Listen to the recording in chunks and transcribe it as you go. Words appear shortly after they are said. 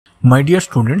My dear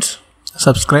students,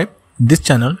 subscribe this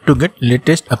channel to get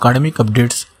latest academic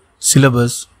updates,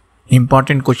 syllabus,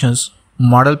 important questions,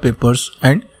 model papers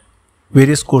and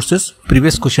various courses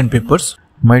previous question papers.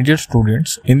 My dear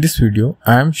students, in this video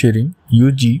I am sharing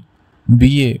UG,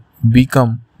 BA,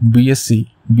 Bcom, BSc,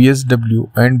 BSW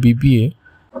and BBA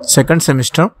second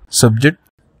semester subject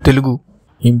Telugu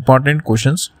important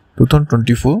questions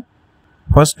 2024.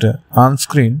 First, on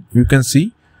screen you can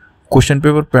see question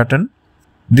paper pattern.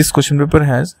 This question paper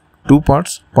has two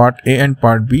parts, part A and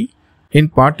part B. In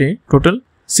part A, total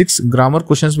 6 grammar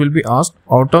questions will be asked.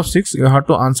 Out of 6, you have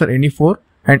to answer any 4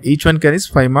 and each one carries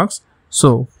 5 marks.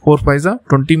 So, 4 5s are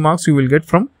 20 marks you will get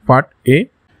from part A.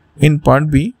 In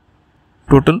part B,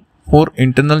 total 4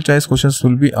 internal choice questions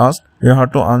will be asked. You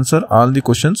have to answer all the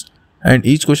questions and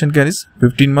each question carries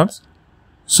 15 marks.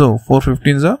 So, 4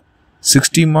 15s are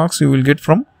 60 marks you will get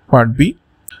from part B.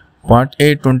 Part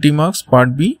A 20 marks,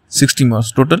 part B 60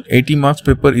 marks. Total 80 marks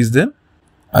paper is there.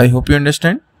 I hope you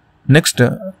understand. Next,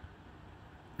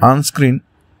 on screen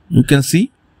you can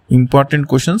see important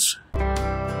questions.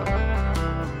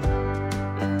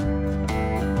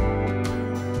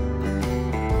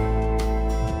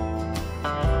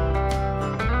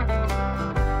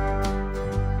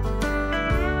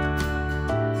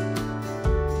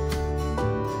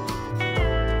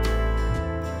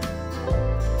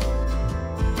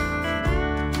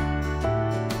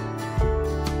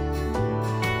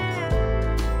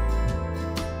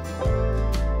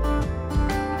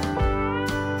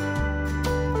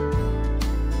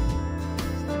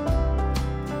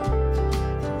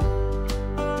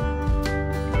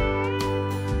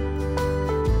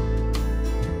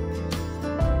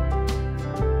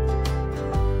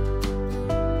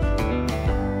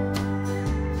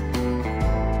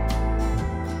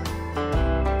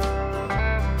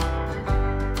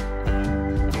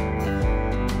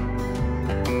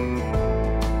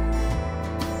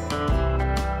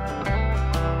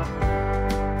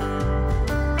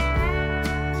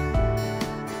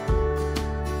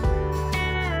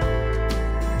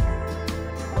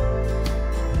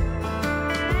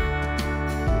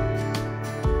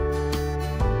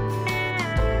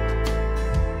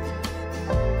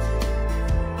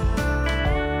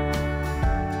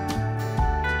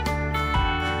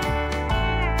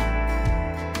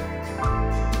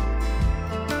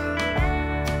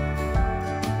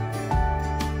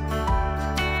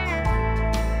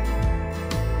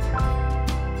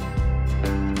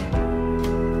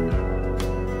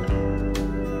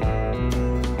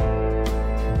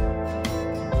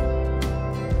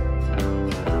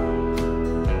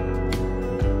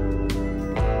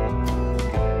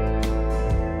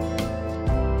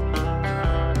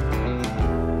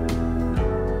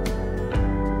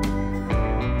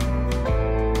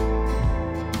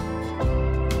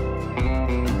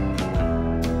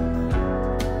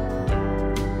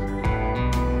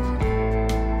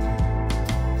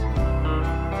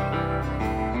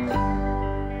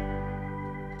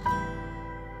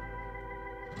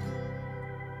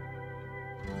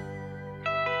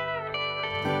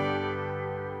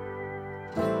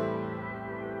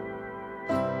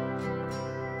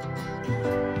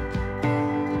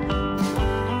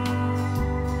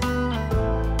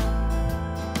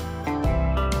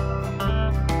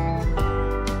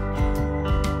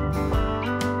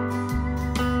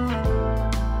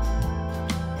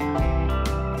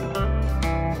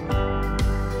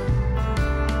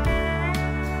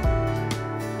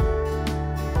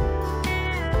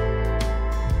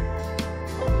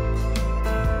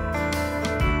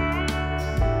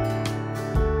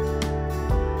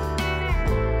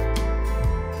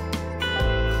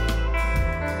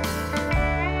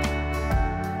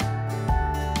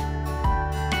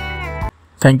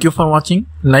 Thank you for watching.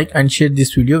 Like and share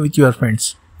this video with your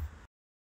friends.